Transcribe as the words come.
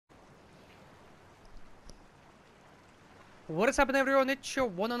What is happening, everyone? It's your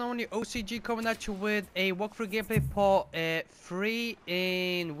one and only OCG coming at you with a walkthrough gameplay for free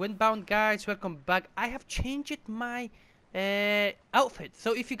in Windbound, guys. Welcome back. I have changed my outfit.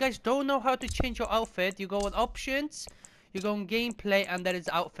 So if you guys don't know how to change your outfit, you go on options, you go on gameplay, and there is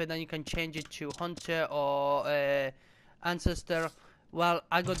outfit, and you can change it to hunter or ancestor. Well,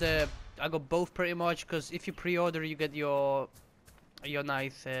 I got both pretty much, because if you pre-order, you get your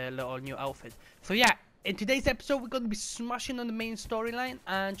nice little new outfit. So yeah, in today's episode, we're going to be smashing on the main storyline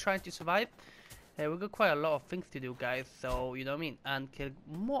and trying to survive. We got quite a lot of things to do, guys. So you know what I mean, and kill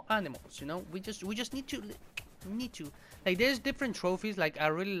more animals. You know, we just need to like. There's different trophies. Like I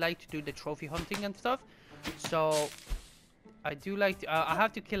really like to do the trophy hunting and stuff. So I do like to. I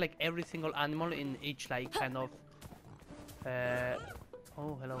have to kill like every single animal in each like kind of.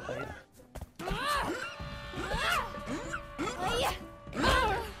 Oh, hello, babe.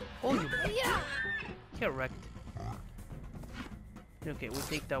 Oh, you get wrecked. Okay, we'll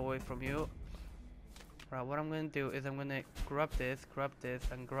take that away from you. Right, what I'm gonna do is I'm gonna grab this,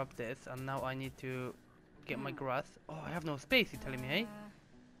 and grab this, and now I need to get my grass. Oh, I have no space, you're telling me, hey?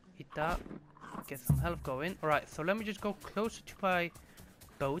 Eat that, get some health going. Alright, so let me just go closer to my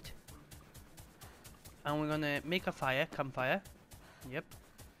boat. And we're gonna make a fire, campfire. Yep,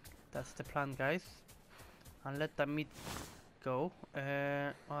 that's the plan, guys. And let that meat go.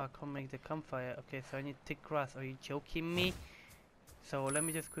 Oh, I can't make the campfire. Okay, so I need thick grass. Are you joking me? So let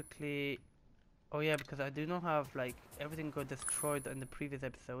me just quickly. Oh yeah, because I do not have like everything got destroyed in the previous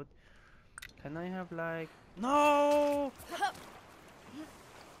episode. Can I have like no?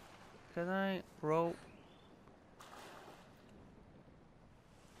 Can I roll?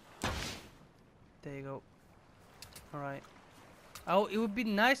 There you go. All right. Oh, it would be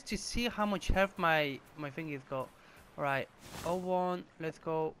nice to see how much health my thingy's got. Alright, 01, let's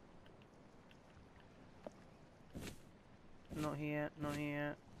go. Not here, not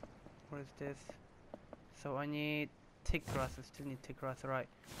here. What is this? So I need thick grass, I still need thick grass, alright.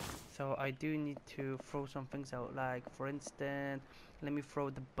 So I do need to throw some things out, like for instance, let me throw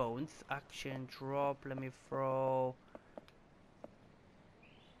the bones, action, drop, let me throw...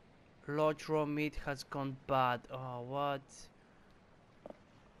 Large raw meat has gone bad, oh what?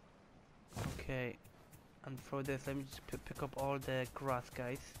 Okay. And for this, let me just pick up all the grass,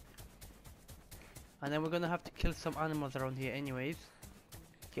 guys. And then we're gonna have to kill some animals around here anyways.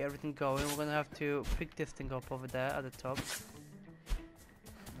 Get everything going. We're gonna have to pick this thing up over there at the top.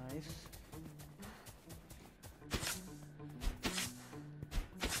 Nice.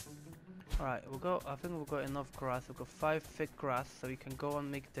 Alright, I think we've got enough grass. We've got 5 thick grass, so we can go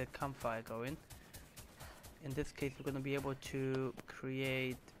and make the campfire going. In this case, we're gonna be able to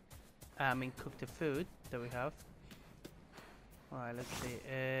create cook the food that we have. Alright, let's see.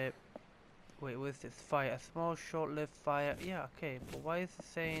 Wait, what is this? Fire. A small, short-lived fire. Yeah, okay. But why is it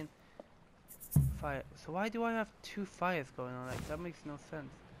saying fire? So why do I have 2 fires going on? Like, that makes no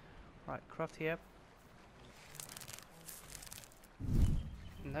sense. Alright, craft here.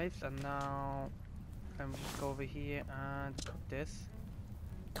 Nice, and now let me just go over here and cook this.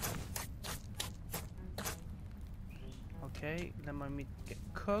 Okay, let my meat get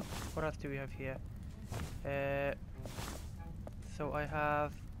cooked. What else do we have here? So I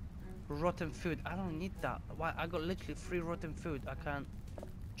have rotten food. I don't need that. Why? I got literally 3 rotten food. I can't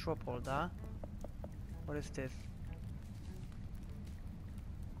drop all that. What is this?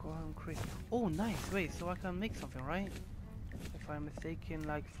 Go on, Chris. Oh, nice. Wait, so I can make something, right? If I'm mistaken,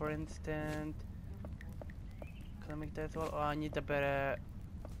 like for instance, can I make that as well? Oh, I need a better.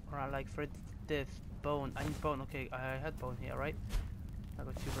 Right, like for this. Bone. I need bone. Okay, I had bone here, right? I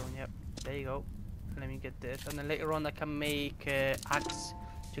got 2 bone. Yep. There you go. Let me get this, and then later on I can make axe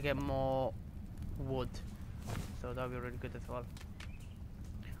to get more wood. So that'll be really good as well.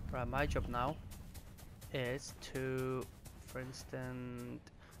 Right, my job now is to, for instance,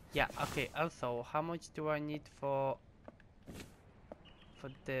 yeah. Okay. Also, how much do I need for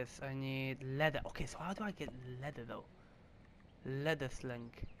this? I need leather. Okay, so how do I get leather though? Leather sling.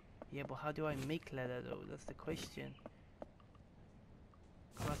 Yeah, but how do I make leather though? That's the question.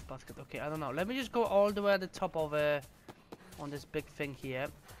 Grass basket. Okay, I don't know. Let me just go all the way at the top of on this big thing here.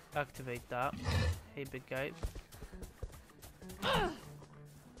 Activate that. Hey, big guy. Yeah,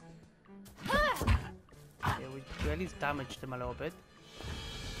 we at least damaged him a little bit.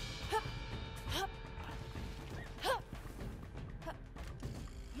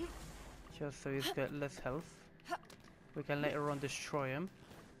 Just so he's got less health. We can later on destroy him.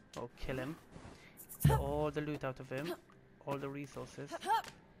 Or kill him. Get all the loot out of him. All the resources.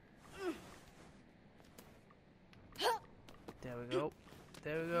 There we go.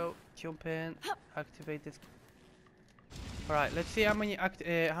 There we go. Jump in. Activate this. Alright, let's see how many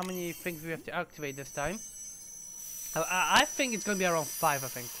things we have to activate this time. I think it's gonna be around 5, I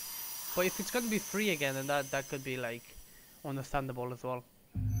think. But if it's gonna be 3 again, then that could be like understandable as well.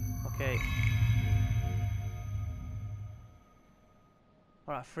 Okay.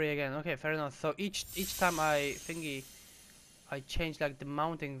 Alright, 3 again. Okay, fair enough. So each time I change like the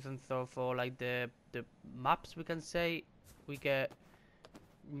mountings and stuff, or like the maps, we can say, we get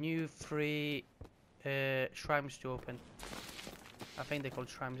new 3 shrines to open. I think they're called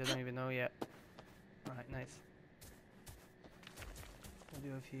shrines, I don't even know yet. Alright, nice. What do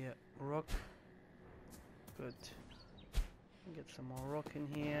you have here? Rock. Good. Get some more rock in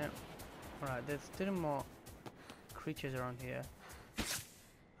here. Alright, there's still more creatures around here.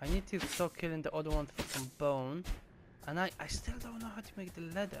 I need to start killing the other ones for some bone. And I still don't know how to make the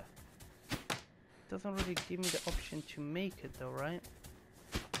leather. It doesn't really give me the option to make it though, right?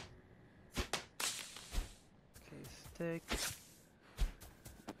 Okay, stick.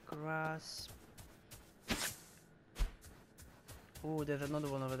 Grass. Oh, there's another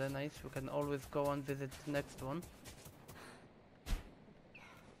one over there, nice. We can always go and visit the next one.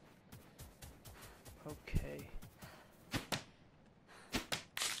 Okay.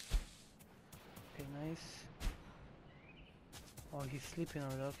 Okay, nice. Oh, he's sleeping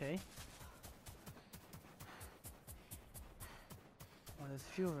already, okay. Oh, there's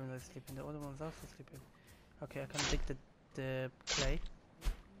few of them that are sleeping, the other one's also sleeping. Okay, I can take the clay.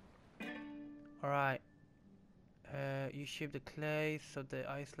 Alright. You shape the clay so the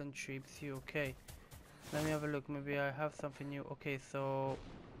Iceland shapes you, okay. Let me have a look, maybe I have something new. Okay, so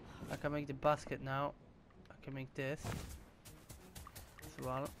I can make the basket now. I can make this as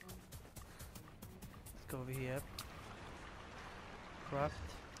well. Let's go over here. Craft.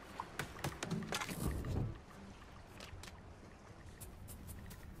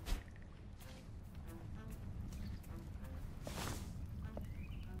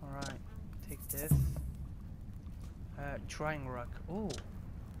 Alright, take this. Drying rack. Oh.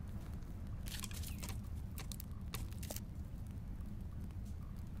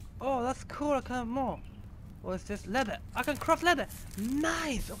 Oh, that's cool. I can have more. What is this? Leather. I can craft leather.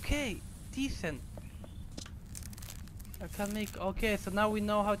 Nice. Okay. Decent. I can make... Okay, so now we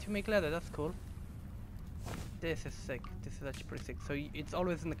know how to make leather. That's cool. This is sick. This is actually pretty sick. So it's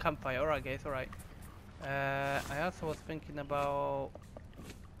always in the campfire. Alright, guys. Alright. I also was thinking about...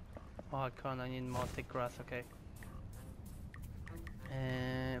 Oh, I can't. I need more thick grass. Okay.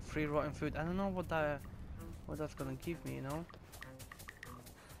 Free rotten food. I don't know what that's gonna give me, you know.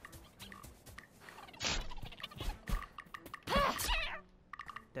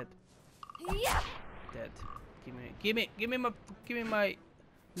 Dead. Dead. Give me my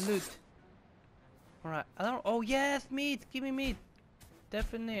loot. All right. I don't. Oh yes, meat. Give me meat.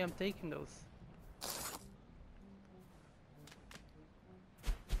 Definitely, I'm taking those.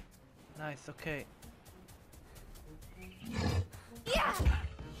 Nice. Okay.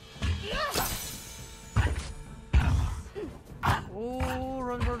 Oh,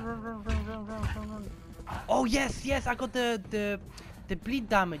 run. Oh yes, I got the bleed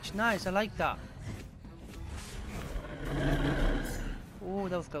damage. Nice, I like that. Oh,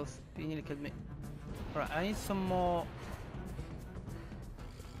 that was close. He nearly killed me. Right, I need some more.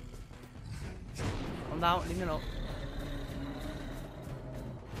 Calm down, leave me alone.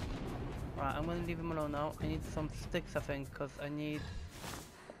 Right, I'm gonna leave him alone now. I need some sticks, I think, because I need...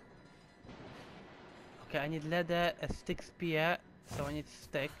 Okay, I need leather, a stick spear, so I need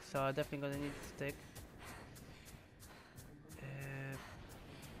stick, so I'm definitely gonna need stick.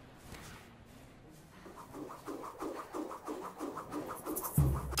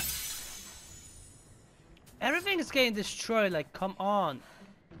 Everything is getting destroyed, like, come on.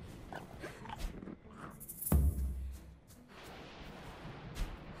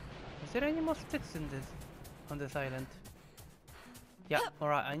 Is there any more sticks in this, on this island? Yeah,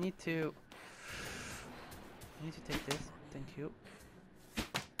 alright, I need to take this, thank you.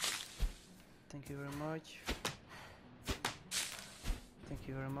 Thank you very much. Thank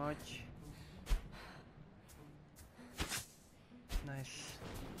you very much. Nice.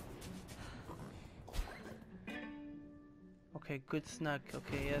 Okay, good snack.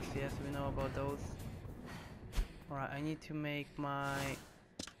 Okay, yes, we know about those. Alright, I need to make my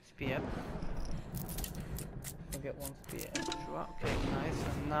spear. I'll get one spear extra. Okay, nice.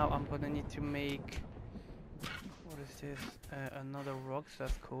 And now I'm gonna need to make... What is this? Another rock, so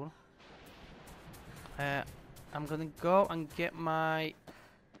that's cool. I'm gonna go and get my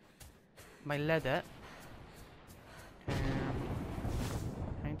leather.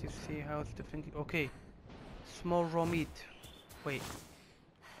 I need to see how's the thing. Okay, small raw meat. Wait.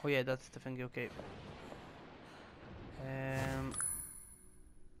 Oh yeah, that's the thing. Okay.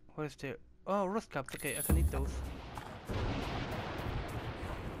 Where's the... Oh, rust caps. Okay, I can eat those.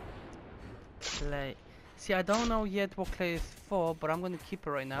 Clay. See, I don't know yet what clay is for, but I'm gonna keep it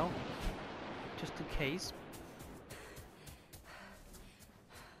right now. Just in case.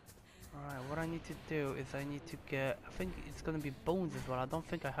 Alright, what I need to do is I need to get... I think it's gonna be bones as well. I don't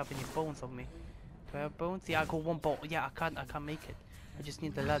think I have any bones on me. Do I have bones? Yeah, I got one bone. Yeah, I can't make it. I just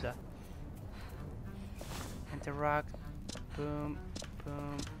need the ladder. Interact. Boom,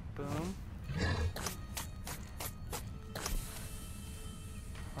 boom, boom.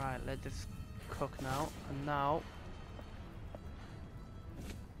 Right, let this cook now. And now...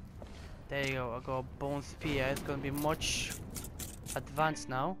 There you go, I got a bone spear. It's gonna be much advanced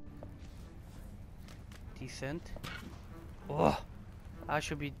now. Decent. Oh! I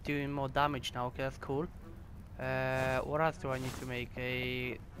should be doing more damage now. Okay, that's cool. What else do I need to make?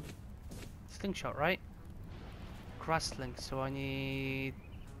 A slingshot, right? Grass sling, so I need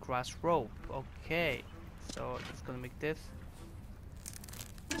grass rope. Okay, so just gonna make this.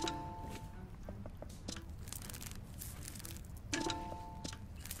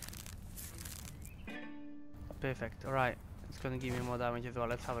 Perfect. Alright, it's gonna give me more damage as well.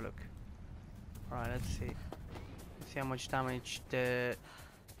 Let's have a look. Alright, let's see. Let's see how much damage the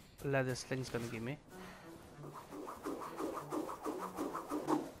leather sling's gonna give me.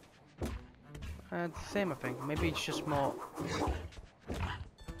 The same, I think. Maybe it's just more.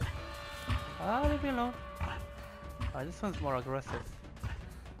 Ah, leave me alone. Alright, this one's more aggressive.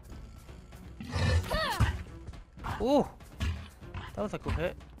 Oh! That was a good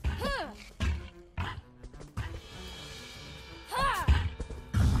hit.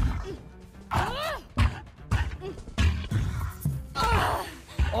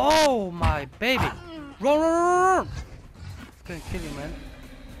 Oh my baby! Run, run, run, run! It's gonna kill you, man.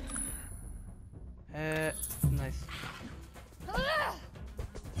 Nice.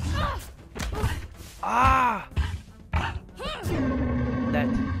 Ah! Dead.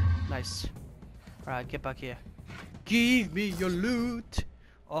 Nice. Alright, get back here. Give me your loot!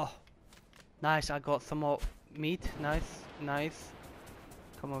 Oh, nice. I got some more meat. Nice, nice.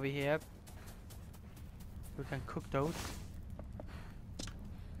 Come over here. We can cook those.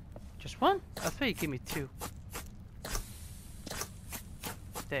 Just one? I thought you gave me two.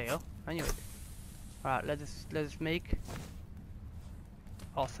 There you go. I knew it. Alright, let's make.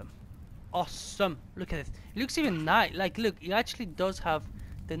 Awesome. Awesome. Look at this. It looks even nice. Like, look, it actually does have.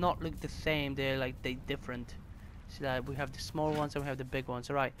 They not look the same. They're like they different. See that we have the small ones and we have the big ones.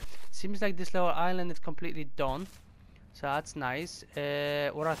 Alright. Seems like this little island is completely done. So that's nice.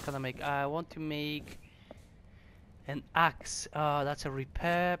 What else can I make? I want to make an axe. That's a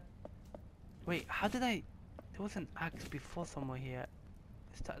repair. Wait, how did I? There was an axe before somewhere here.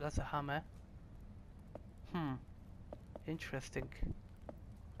 That's a hammer. Interesting.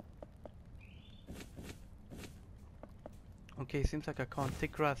 Okay, seems like I can't.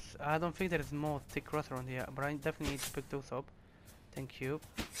 Thick grass. I don't think there is more thick grass around here, but I definitely need to pick those up. Thank you.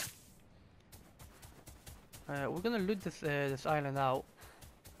 We're gonna loot this this island out.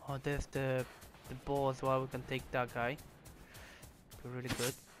 Oh, there's the bow as well. We can take that guy. Be really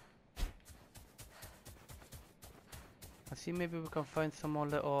good. I see. Maybe we can find some more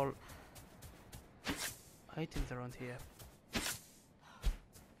little items around here.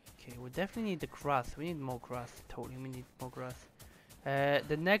 Okay, we definitely need the grass. We need more grass. Totally, we need more grass.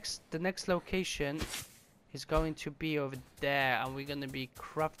 The next location is going to be over there, and we're gonna be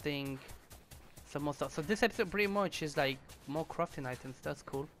crafting some more stuff. So this episode pretty much is like more crafting items. That's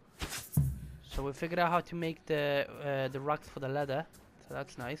cool. So we figured out how to make the racks for the leather. So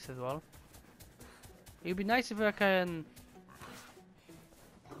that's nice as well. It'd be nice if I can.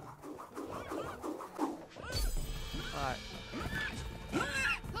 Alright.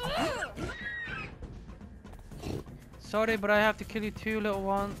 Sorry, but I have to kill you too, little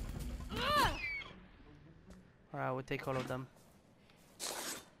one. Alright, we'll take all of them.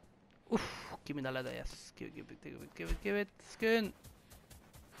 Oof, give me the leather, yes. Give it. Skin.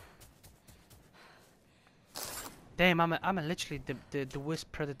 Damn, I'm literally the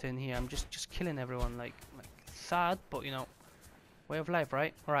worst predator in here. I'm just killing everyone, like sad, but you know, way of life,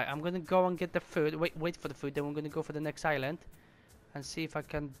 right? Alright, I'm gonna go and get the food. Wait for the food, then we're gonna go for the next island and see if I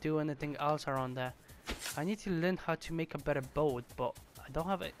can do anything else around there. I need to learn how to make a better boat, but I don't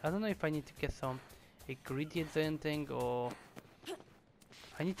have it. I don't know if I need to get some ingredients or anything, or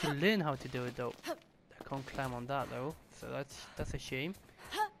I need to learn how to do it though. I can't climb on that though, so that's a shame.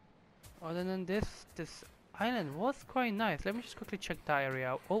 Other than this island was quite nice. Let me just quickly check that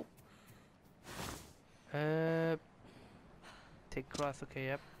area out. Oh, take grass. Okay,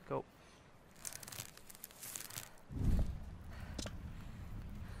 yep, go.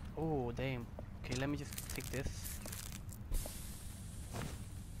 Oh, damn. Okay, let me just take this.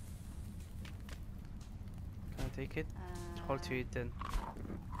 Can I take it? Hold to it then.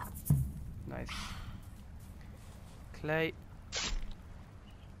 Nice. Clay.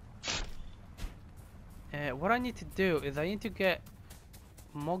 What I need to do is I need to get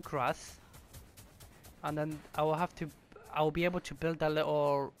more grass, and then I will be able to build a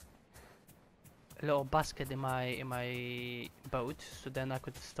little basket in my boat, so then I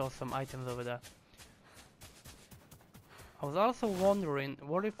could store some items over there. I was also wondering,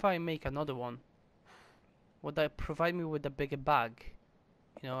 what if I make another one? Would that provide me with a bigger bag?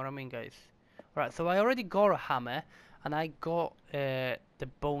 You know what I mean, guys? Right, so I already got a hammer, and I got the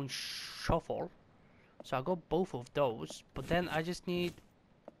bone shovel. So I got both of those, but then I just need...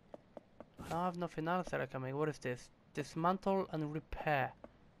 I don't have nothing else that I can make. What is this? Dismantle and repair.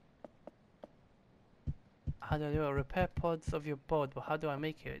 How do I do it? Repair pods of your boat, but how do I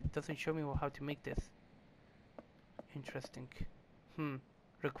make it? It doesn't show me how to make this. Interesting.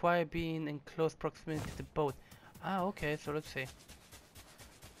 Require being in close proximity to the boat. Ah, okay, so let's see.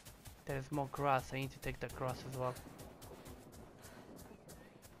 There's more grass. I need to take that grass as well.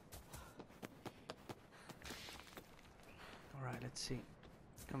 Alright, let's see.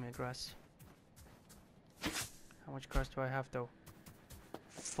 Come here, grass. How much grass do I have though?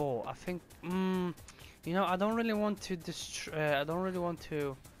 4. I think. You know, I don't really want to destroy. I don't really want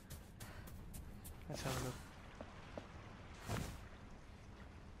to. Let's have a look.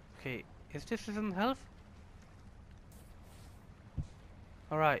 Okay, is this isn't health?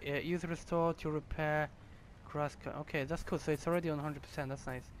 Alright, use restore to repair grass. Okay, that's cool. So it's already on 100%. That's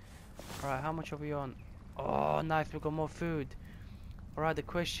nice. Alright, how much are we on? Oh, nice. We got more food. Alright, the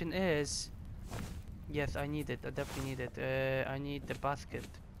question is. Yes, I need it. I definitely need it. I need the basket.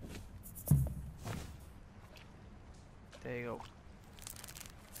 There you go.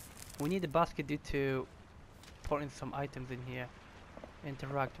 We need the basket due to put in some items in here.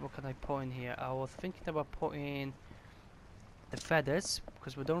 Interact. What can I put in here? I was thinking about putting the feathers,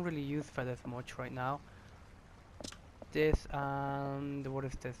 because we don't really use feathers much right now. This and what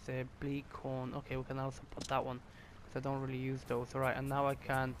is this? Bleak corn. Okay, we can also put that one, because I don't really use those. Alright, and now I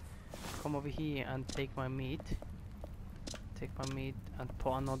can come over here and take my meat. Take my meat and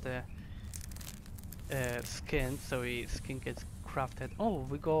put another skin, so skin gets crafted. Oh,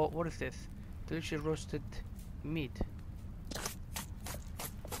 we got, what is this? Delicious roasted meat.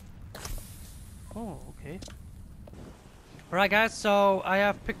 Oh, okay. Alright guys, so I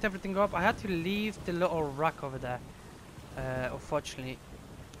have picked everything up. I had to leave the little rack over there, unfortunately.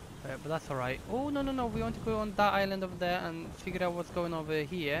 But that's alright. Oh, no, we want to go on that island over there and figure out what's going over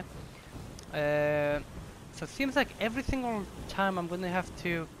here. So it seems like every single time I'm gonna have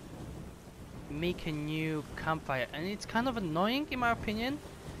to make a new campfire, and it's kind of annoying in my opinion,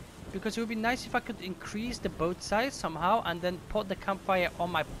 because it would be nice if I could increase the boat size somehow and then put the campfire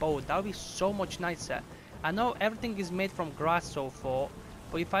on my boat. That would be so much nicer. I know everything is made from grass so far,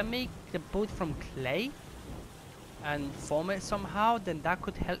 but if I make the boat from clay and form it somehow, then that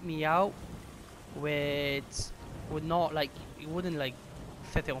could help me out with not like, it wouldn't like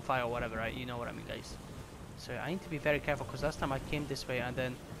set it on fire or whatever, right? You know what I mean, guys. So I need to be very careful, because last time I came this way and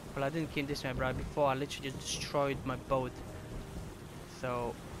then, well, I didn't came this way, but before I literally just destroyed my boat.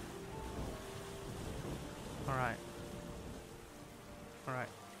 So alright,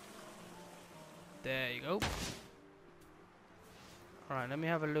 there you go. Alright, let me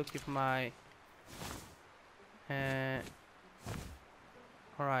have a look if my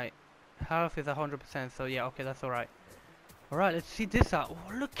alright, health is 100%, so yeah, okay, that's alright. Alright, let's see this out.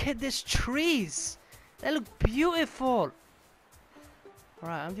 Oh, look at these trees, they look beautiful.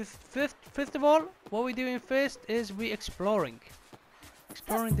 Alright, I'm just first of all, what we're doing first is we exploring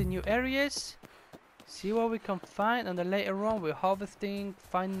the new areas, see what we can find, and then later on we're harvesting,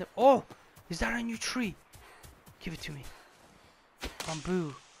 find. Oh, is that a new tree? Give it to me.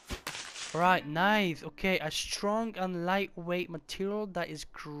 Bamboo. Alright, nice. Okay, a strong and lightweight material that is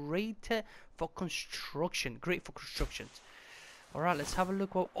great for construction. Great for constructions. Alright, let's have a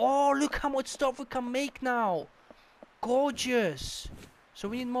look. Oh, look how much stuff we can make now. Gorgeous. So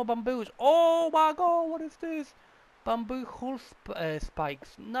we need more bamboos. Oh my god, what is this? Bamboo hull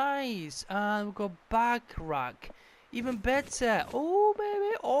spikes. Nice. And we got back rack. Even better. Oh,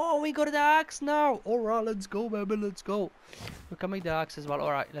 baby. Oh, we got the axe now. Alright, let's go, baby. Let's go. We can make the axe as well.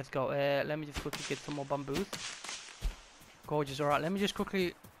 Alright, let's go. Let me just quickly get some more bamboos. Gorgeous. Alright, let me just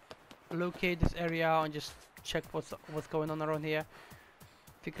quickly locate this area and just check what's going on around here.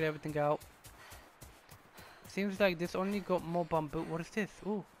 Figure everything out. Seems like this only got more bamboo. What is this?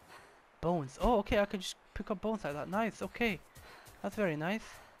 Ooh, bones. Oh, okay. I can just pick up bones like that. Nice. Okay, that's very nice.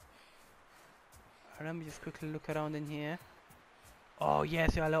 Let me just quickly look around in here. Oh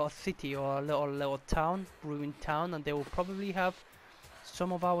yes, a little city or a little town, ruined town, and they will probably have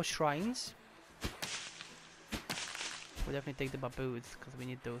some of our shrines. We'll definitely take the baboons because we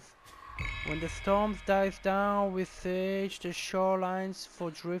need those. When the storm dies down, we siege the shorelines for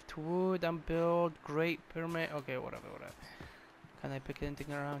driftwood and build Great Pyramid. Okay, whatever. Can I pick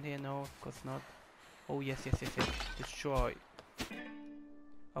anything around here? No, of course not. Oh yes. Destroy.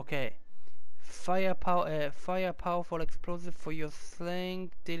 Okay. Fire powerful explosive for your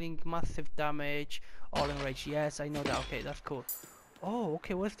sling, dealing massive damage. All in range. Yes, I know that. Okay, that's cool. Oh,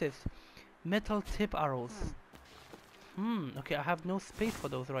 okay. What's this? Metal tip arrows. Okay, I have no space for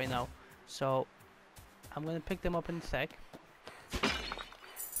those right now. So, I'm gonna pick them up in a sec.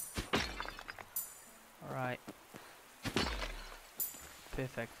 Alright.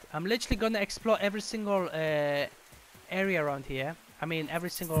 Perfect. I'm literally gonna explore every single area around here. I mean, every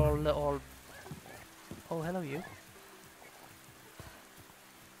single little... Oh, hello you.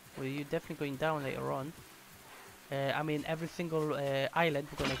 Well, you're definitely going down later on. I mean, every single island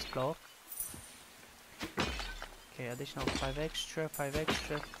we're gonna explore. Okay, additional 5 extra,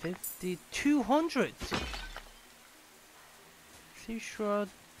 50, 200! Seashore,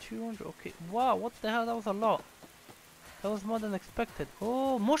 200, okay. Wow, what the hell, that was a lot. That was more than expected.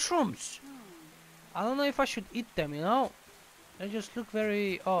 Oh, mushrooms! I don't know if I should eat them, you know? They just look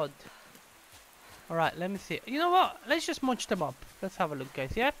very odd. Alright, let me see. You know what? Let's just munch them up. Let's have a look,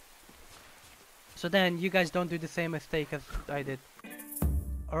 guys, yeah? So then you guys don't do the same mistake as I did.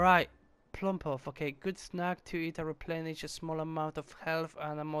 Alright. Plump off. Okay, good snack to eat and replenish a small amount of health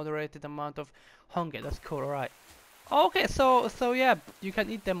and a moderated amount of hunger. That's cool, alright. Okay, so yeah, you can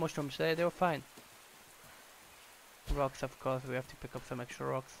eat them mushrooms. They're fine. Rocks, of course. We have to pick up some extra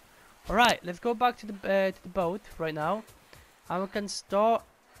rocks. Alright, let's go back to the boat right now. And we can start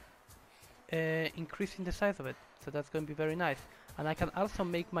increasing the size of it. So that's going to be very nice. And I can also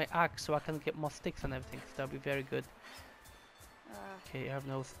make my axe so I can get more sticks and everything. So that'll be very good. Okay, I have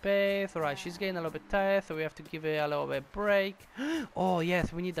no space. Alright, she's getting a little bit tired, so we have to give her a little bit break. Oh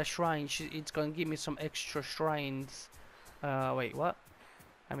yes, we need a shrine. It's gonna give me some extra shrines. Wait, what?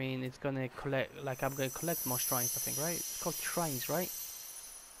 I mean, it's gonna collect, like I'm gonna collect more shrines, I think, right? It's called shrines, right?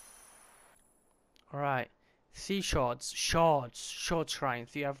 Alright. Sea shards. Shard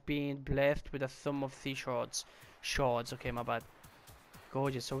shrines. You have been blessed with a sum of sea shards. Shards, okay, my bad.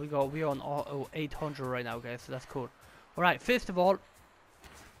 Gorgeous. So we're on 800 right now, guys, so that's cool. Alright, first of all,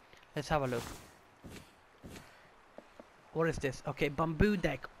 let's have a look. What is this? Okay, bamboo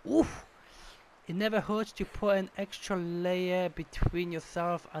deck. Oof! It never hurts to put an extra layer between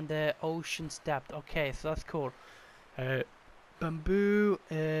yourself and the ocean's depth. Okay, so that's cool. Bamboo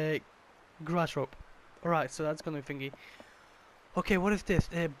grass rope. Alright, so that's gonna be thingy. Okay, what is this?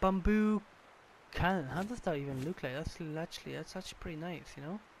 Bamboo cannon. How does that even look like? That's actually pretty nice, you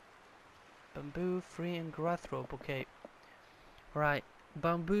know? Bamboo, free and grass rope. Okay. Right,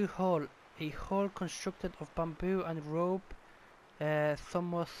 bamboo hole. A hole constructed of bamboo and rope,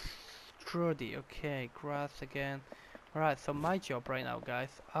 somewhat sturdy. Okay, grass again. Alright, so my job right now, guys.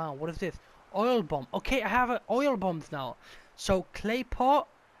 What is this? Oil bomb. Okay, I have oil bombs now. So clay pot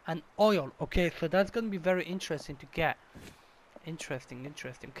and oil. Okay, so that's gonna be very interesting to get. Interesting.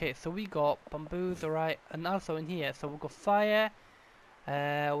 Okay, so we got bamboos, alright, and also in here, so we got fire.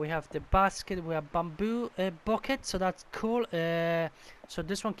 We have the basket, we have bamboo bucket, so that's cool. So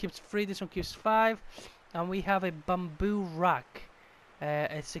this one keeps 3, this one keeps 5, and we have a bamboo rack,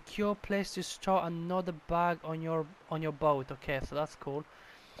 a secure place to store another bag on your boat. Okay, so that's cool.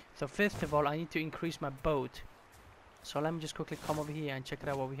 So first of all, I need to increase my boat. So let me just quickly come over here and check it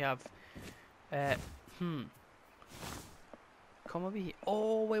out what we have. Come over here.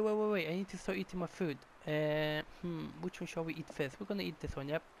 Oh, wait. I need to start eating my food. Which one shall we eat first? We're gonna eat this one,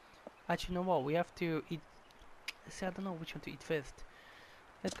 yep. Actually, you know what? We have to eat... See, I don't know which one to eat first.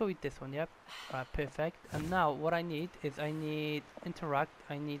 Let's go eat this one, yep. Alright, perfect. And now, what I need is I need interact.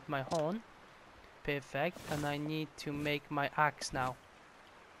 I need my horn. Perfect. And I need to make my axe now.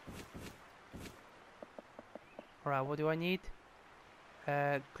 Alright, what do I need?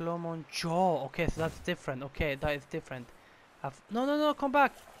 Glowmon jaw. Okay, so that's different. Okay, that is different. No, come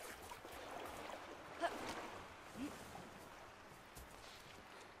back.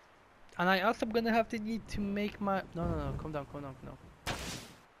 And I also gonna have to need to make my... No, calm down.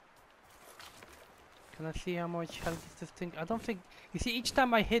 Can I see how much health is this thing? I don't think... You see, each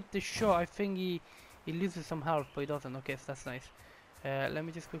time I hit the shore, I think he loses some health, but he doesn't. Okay, so that's nice. Let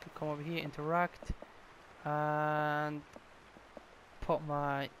me just quickly come over here, interact, and put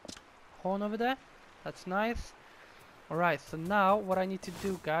my horn over there. That's nice. Alright, so now what I need to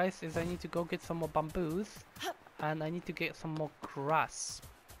do, guys, is I need to go get some more bamboos. And I need to get some more grass.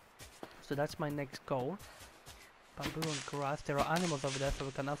 So that's my next goal. Bamboo and grass. There are animals over there, so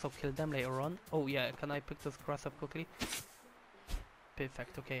we can also kill them later on. Oh yeah, can I pick this grass up quickly?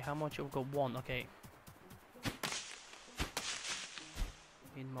 Perfect. Okay, how much? We've got one. Okay.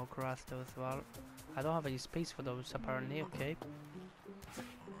 Need more grass though as well. I don't have any space for those apparently. Okay.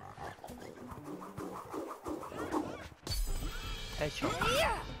 Headshot.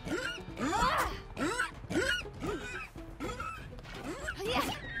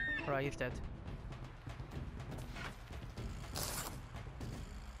 Right, he's dead.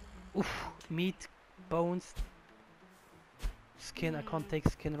 Oof, meat, bones, skin. I can't take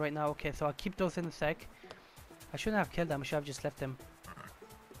skin right now. Okay, so I'll keep those in a sec. I shouldn't have killed them. I should have just left them.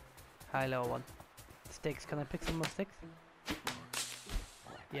 High level one. Sticks. Can I pick some more sticks?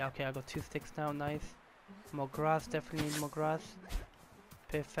 Yeah, okay, I got 2 sticks now. Nice. More grass. Definitely need more grass.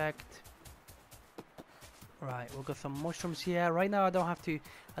 Perfect. Right, we've got some mushrooms here. Right now I don't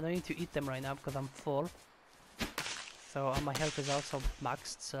need to eat them right now because I'm full. So my health is also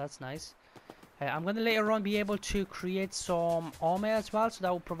maxed, so that's nice. I'm gonna later on be able to create some armor as well, so that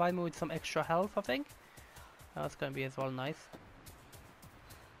will provide me with some extra health, I think. That's gonna be as well nice.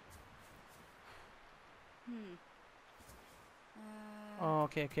 Oh,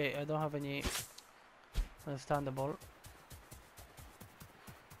 okay, I don't have any. Understandable.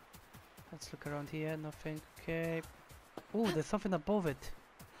 Let's look around here, nothing. Okay. Oh, there's something above it.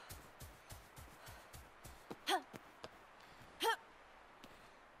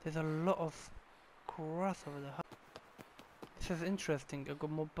 There's a lot of grass over there. This is interesting. I've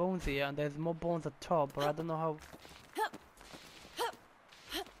got more bones here, and there's more bones at top, but I don't know how.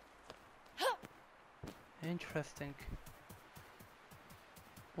 Interesting.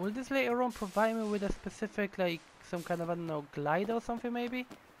 Will this later on provide me with a specific, like, some kind of, I don't know, glider or something maybe?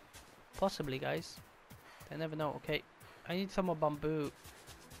 Possibly, guys. I never know. Okay. I need some more bamboo.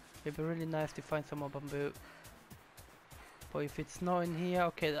 It'd be really nice to find some more bamboo. But if it's not in here,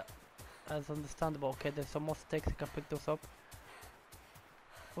 okay, that's understandable. Okay, there's some more sticks. I can pick those up.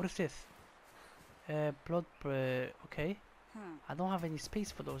 What is this? Okay. I don't have any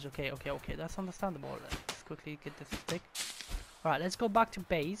space for those. Okay, that's understandable. Let's quickly get this stick. Alright, let's go back to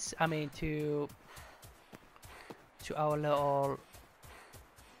base. I mean, to our little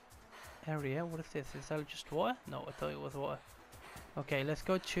area. What is this? Is that just water? No, I thought it was water. Okay, let's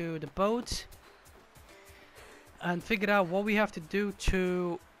go to the boat and figure out what we have to do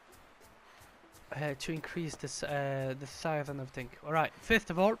to increase this the size and everything. All right, first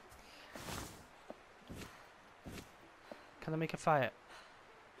of all, can I make a fire?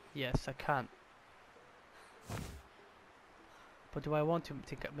 Yes, I can. But do I want to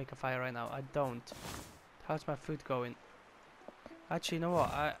make a fire right now? I don't. How's my food going? Actually, you know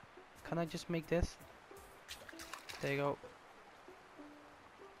what? Can I just make this? There you go.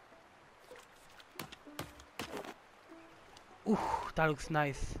 Ooh, that looks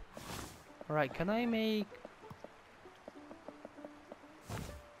nice. Alright, can I make...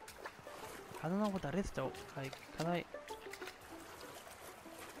 I don't know what that is though. Like, can I...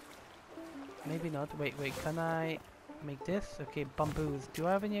 Maybe not. Wait, can I make this? Okay, bamboos. Do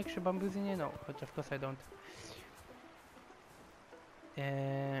I have any extra bamboos in here? No, but of course I don't.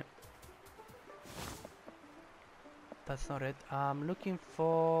 That's not it. I'm looking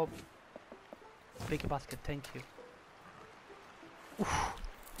for bigger basket. Thank you. Oof.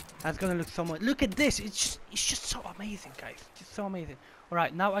 That's gonna look so much. Look at this. It's just so amazing, guys. Just so amazing. All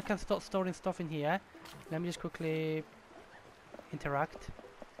right, now I can start storing stuff in here. Let me just quickly interact.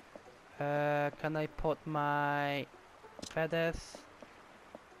 Can I put my feathers,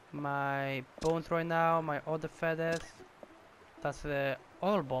 my bones right now, my other feathers? That's the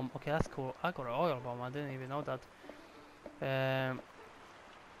oil bomb. Okay, that's cool. I got an oil bomb. I didn't even know that. I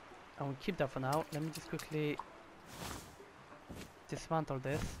will keep that for now. Let me just quickly dismantle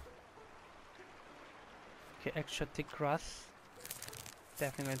this. Okay, extra thick grass.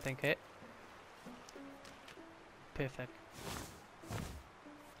 Definitely gonna take it. Perfect.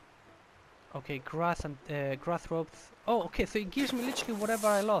 Okay, grass and grass ropes. Oh, okay, so it gives me literally whatever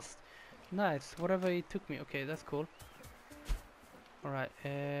I lost. Nice, whatever it took me. Okay, that's cool. Alright,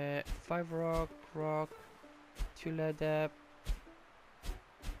 5 rock, 2 leather.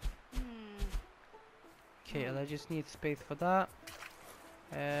 Okay, and I just need space for that.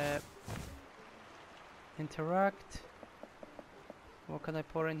 Interact. What can I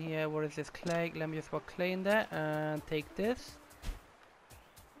pour in here? What is this? Clay. Let me just put clay in there and take this.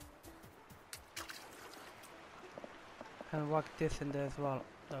 And whack this in there as well.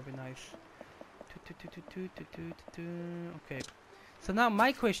 That'll be nice. Okay. So now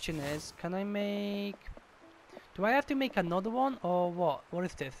my question is, can I make... Do I have to make another one or what? What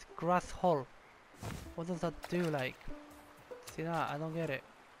is this? Grass hull. What does that do like? See that? I don't get it.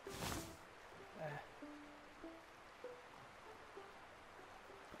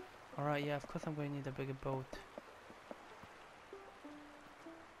 Alright, yeah, of course I'm going to need a bigger boat.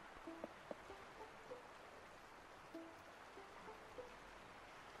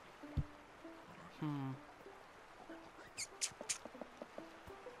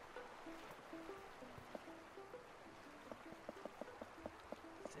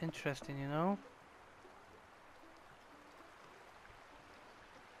 It's interesting, you know?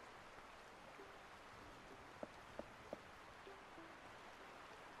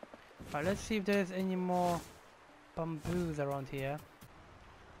 Alright, let's see if there's any more bamboos around here.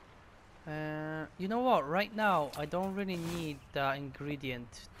 You know what? Right now, I don't really need the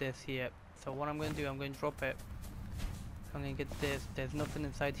ingredient, this here. So what I'm going to do, I'm going to drop it. I'm going to get this. There's nothing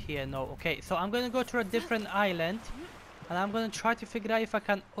inside here. No. Okay, so I'm going to go to a different island. And I'm going to try to figure out if I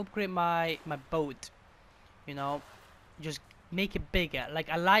can upgrade my boat. You know, just make it bigger. Like,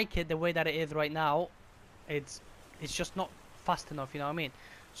 I like it the way that it is right now. It's just not fast enough, you know what I mean?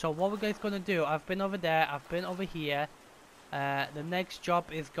 So what we're guys going to do, I've been over there. I've been over here. The next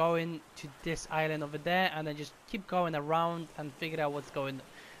job is going to this island over there, and then just keep going around and figure out what's going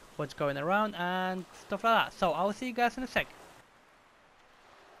around and stuff like that. So I'll see you guys in a sec.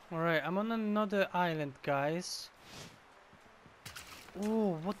 Alright, I'm on another island, guys.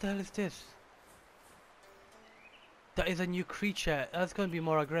 Oh, what the hell is this? That is a new creature. That's gonna be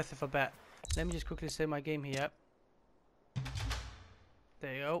more aggressive, I bet. Let me just quickly save my game here.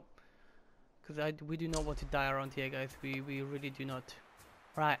 There you go. Because we do not want to die around here, guys. We really do not.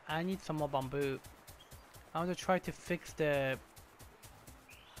 Right, I need some more bamboo. I want to try to fix the...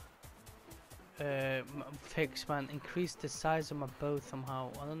 increase the size of my boat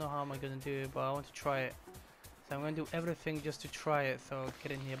somehow. I don't know how am I going to do it, but I want to try it. So I'm going to do everything just to try it. So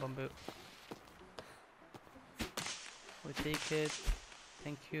get in here, bamboo. We take it.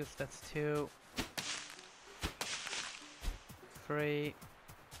 Thank you. So that's 2. 3.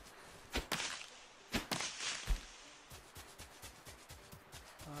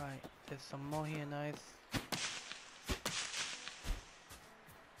 Alright, there's some more here, nice.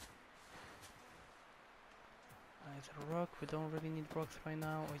 Nice rock, we don't really need rocks right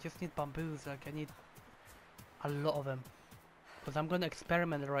now. We just need bamboos, like I need a lot of them. Because I'm gonna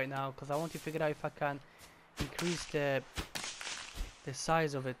experiment right now, because I want to figure out if I can increase the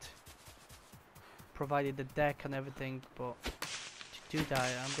size of it. Provided the deck and everything, but to do that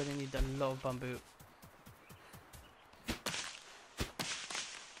I'm gonna need a lot of bamboo.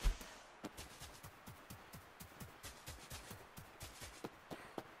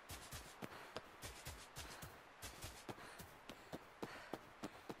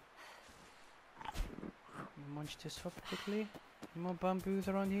 Munch this up quickly. Any more bamboos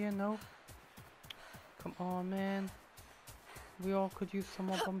around here? No? Come on, man. We all could use some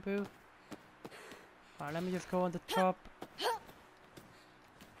more bamboo. Alright, let me just go on the top.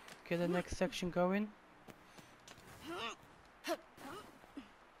 Get the next section going.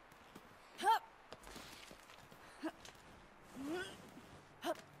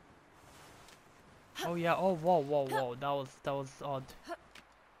 Oh yeah, oh whoa. That was odd.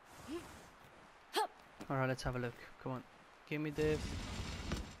 Alright, let's have a look. Come on. Give me this.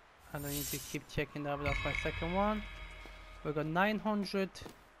 And I need to keep checking that. That's my second one. We got 900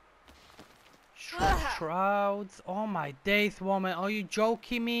 shrouds. Oh my days, woman. Are you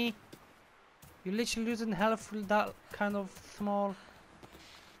joking me? You're literally losing health with that kind of small.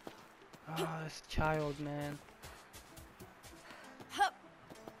 Ah, this child, man.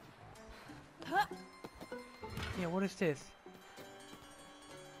 Yeah, what is this?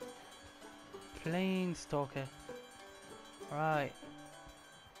 Plane stalker. Right.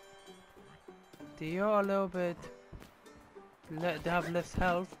 They are a little bit. They have less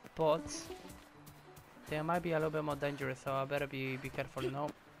health, but they might be a little bit more dangerous. So I better be careful, you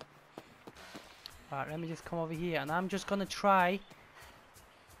know. Alright, let me just come over here, and I'm just gonna try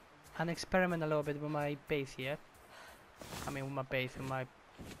and experiment a little bit with my base here. I mean, with my base, with my.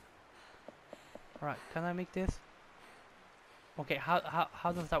 Alright, can I make this? Okay, how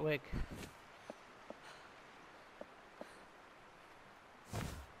does that work?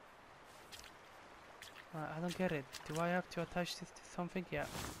 I don't get it. Do I have to attach this to something? Yeah.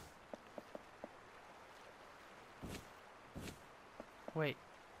 Wait.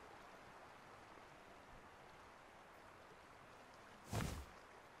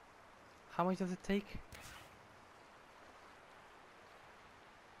 How much does it take?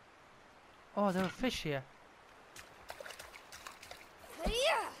 Oh, there are fish here.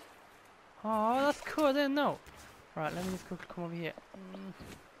 Oh, that's cool. I didn't know. Right, let me just quickly come over here.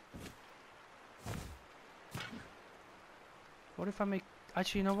 What if I make...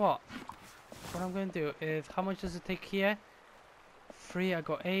 Actually, you know what? What I'm going to do is... How much does it take here? 3, I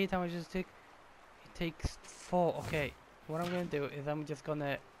got 8. How much does it take? It takes 4. Okay. What I'm going to do is I'm just going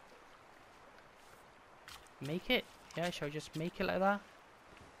to... Make it? Yeah, shall I just make it like that?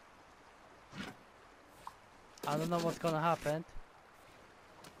 I don't know what's going to happen.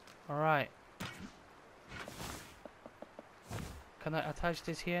 Alright. Can I attach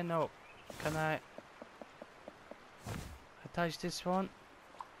this here? No. Can I attach this one?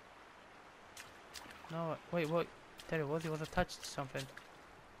 No. Wait, what? There it was. It was attached to something.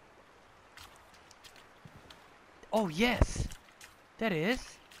 Oh, yes! There it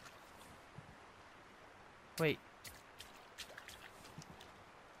is. Wait.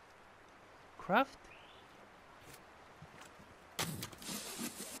 Craft?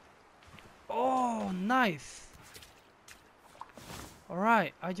 Oh, nice!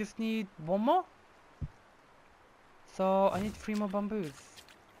 Alright, I just need 1 more. So, I need 3 more bamboos.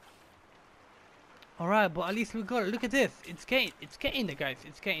 Alright, but at least we got it. Look at this. It's getting there, guys.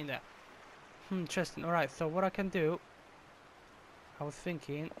 It's getting there. Interesting. Alright, so what I can do... I was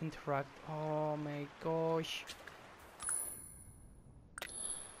thinking, interact. Oh my gosh.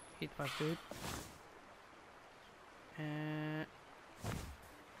 Eat my food.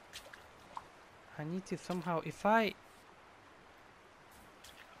 I need to somehow, if I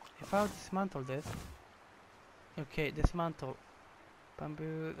dismantle this, okay, dismantle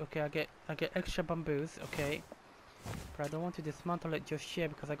bamboo. Okay, I get extra bamboos. Okay, but I don't want to dismantle it just yet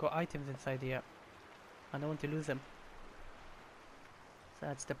because I got items inside here. I don't want to lose them. So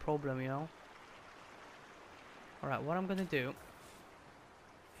that's the problem, you know. All right, what I'm gonna do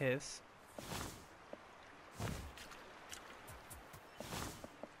is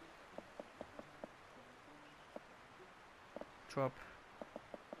drop.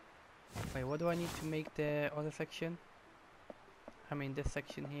 Wait, what do I need to make the other section? I mean this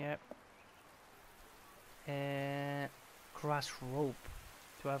section here. Grass rope.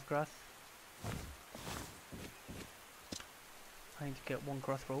 Do I have grass? I need to get 1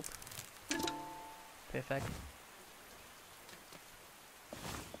 grass rope. Perfect.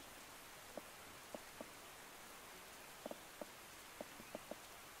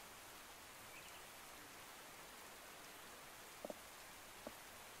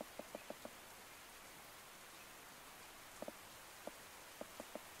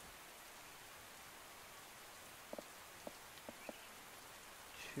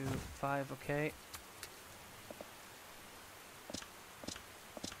 Two, 5, okay.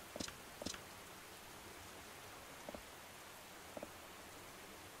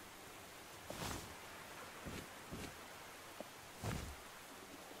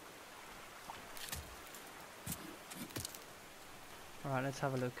 Alright, let's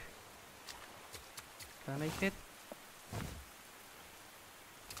have a look. Can I make it?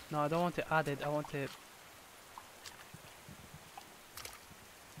 No, I don't want to add it, I want to...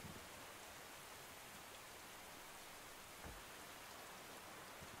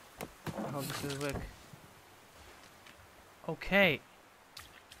 I hope this will work. Okay.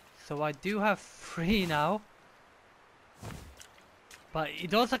 So I do have 3 now. But it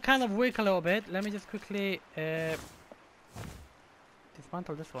does kind of work a little bit. Let me just quickly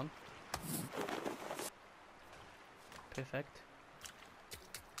dismantle this one. Perfect.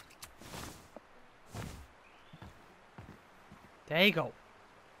 There you go.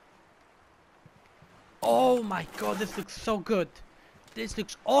 Oh my god, this looks so good. This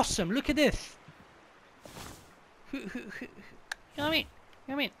looks awesome. Look at this. You know what I mean?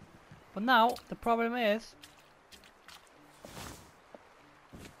 You know what I mean? But now, the problem is...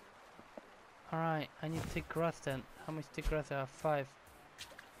 Alright, I need thick grass then. How much thick grass do I have? 5.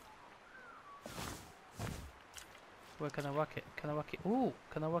 Where can I whack it? Can I whack it? Ooh!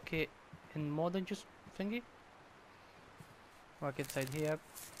 Can I whack it in more than just thingy? Whack it inside here.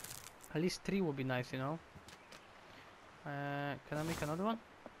 At least 3 would be nice, you know? Can I make another one?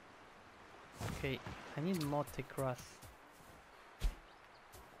 Okay, I need more thick grass.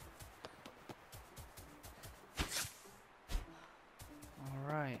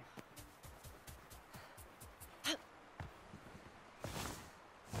 Alright.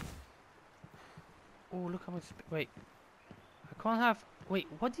 Oh, look how much... Wait. I can't have... Wait,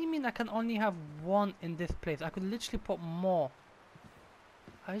 what do you mean I can only have 1 in this place? I could literally put more.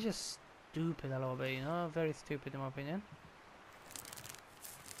 I just stupid a little bit, you know? Very stupid in my opinion.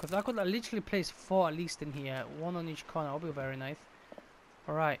 Because I could literally place 4 at least in here. 1 on each corner. That would be very nice.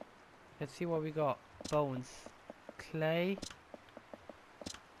 Alright. Let's see what we got. Bones, clay.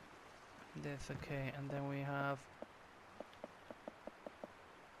 This, okay, and then we have.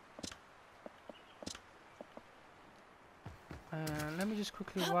 Let me just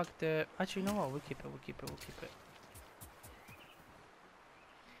quickly walk the. Actually, you know what? We'll keep it. We'll keep it. We'll keep it.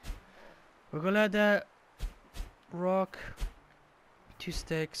 We're gonna let the rock. 2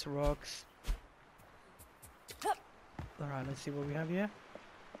 sticks, rocks. Alright, let's see what we have here.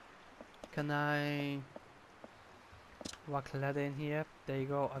 Can I whack leather in here? There you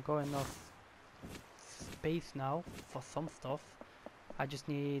go. I got enough space now for some stuff. I just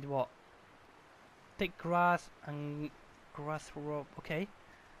need what? Thick grass and grass rope. Okay.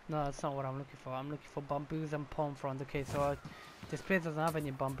 No, that's not what I'm looking for. I'm looking for bamboos and palm frond. Okay, so this place doesn't have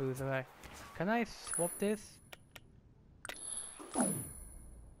any bamboos. Alright. Can I swap this? I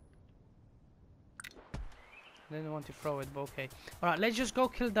didn't want to throw it, but okay. Alright, let's just go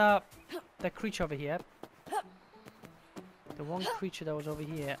kill the creature over here. The one creature that was over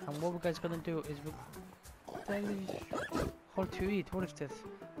here. And what we're guys gonna do is how to eat? What is this?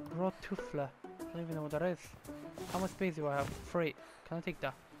 Raw toofler. I don't even know what that is. How much space do I have? 3. Can I take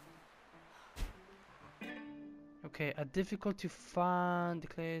that? Okay, a difficult to find,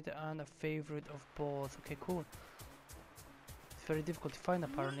 declared, and a favorite of both. Okay, cool. It's very difficult to find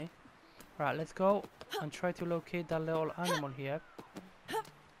apparently. Right, let's go and try to locate that little animal here. I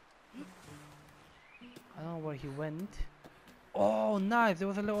don't know where he went. Oh, nice! There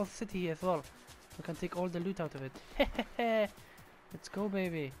was a little city here as well. We can take all the loot out of it. Let's go,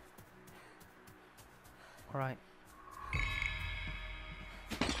 baby. Alright.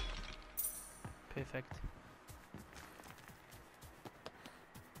 Perfect.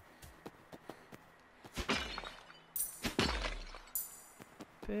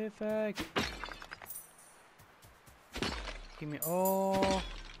 Perfect. Give me all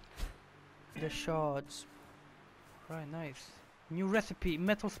the shards. Right, nice. New recipe,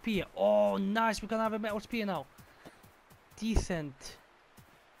 metal spear. Oh, nice. We can have a metal spear now. Decent.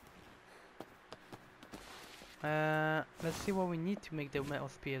 Let's see what we need to make the metal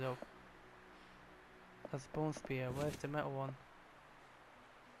spear though. That's bone spear. Where's the metal one?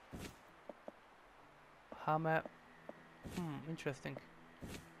 Hammer. Interesting.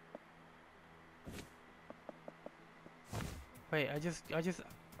 Wait, that's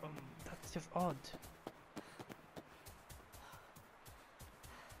just odd.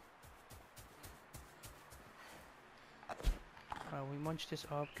 We munch this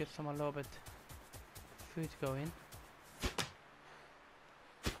up, get some a little bit food going.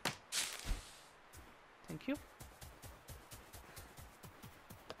 Thank you.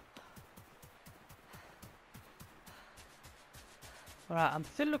 Alright, I'm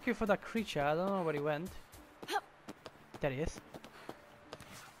still looking for that creature. I don't know where he went. There he is.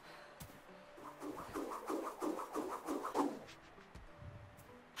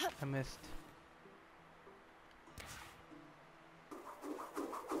 I missed.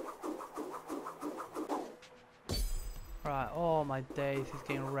 Right, oh my days, he's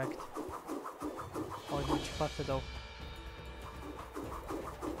getting wrecked. Oh, he's much faster though.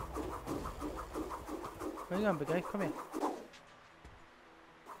 Where you going, big guy? Come here.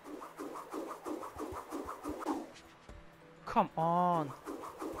 Come on!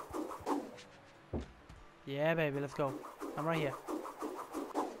 Yeah, baby, let's go. I'm right here.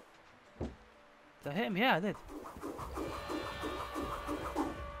 Did I hit him? Yeah, I did.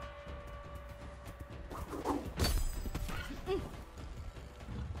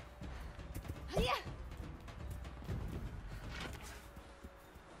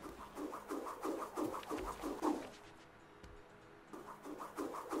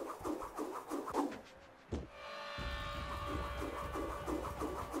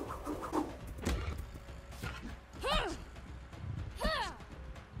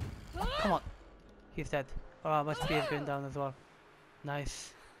 Come on. He's dead. Oh, my spear's going down as well.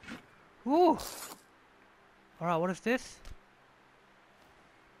 Nice. Woo! Alright, what is this?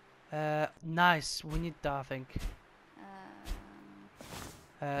 Nice. We need that, I think.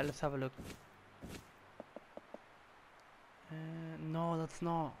 Let's have a look. No, that's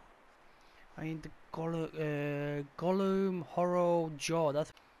not. I need the Gollum Horror Jaw.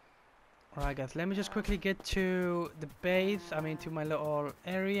 That's. Alright guys, let me just quickly get to the base, to my little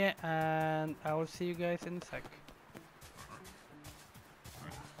area, and I will see you guys in a sec.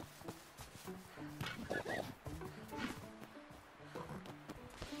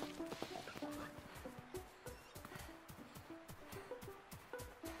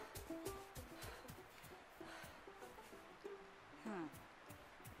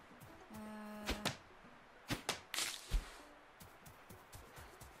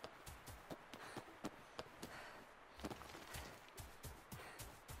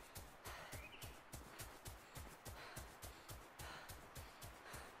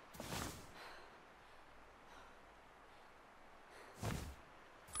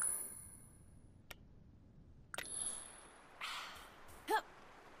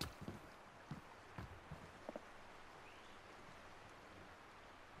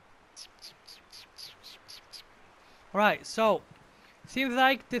 Right, so seems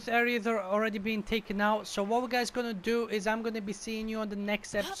like this area is already being taken out. So what we're guys gonna do is I'm gonna be seeing you on the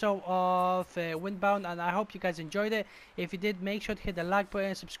next episode of Windbound, and I hope you guys enjoyed it. If you did, make sure to hit the like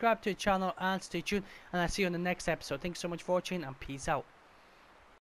button, subscribe to the channel, and stay tuned. And I'll see you on the next episode. Thanks so much for watching, and peace out.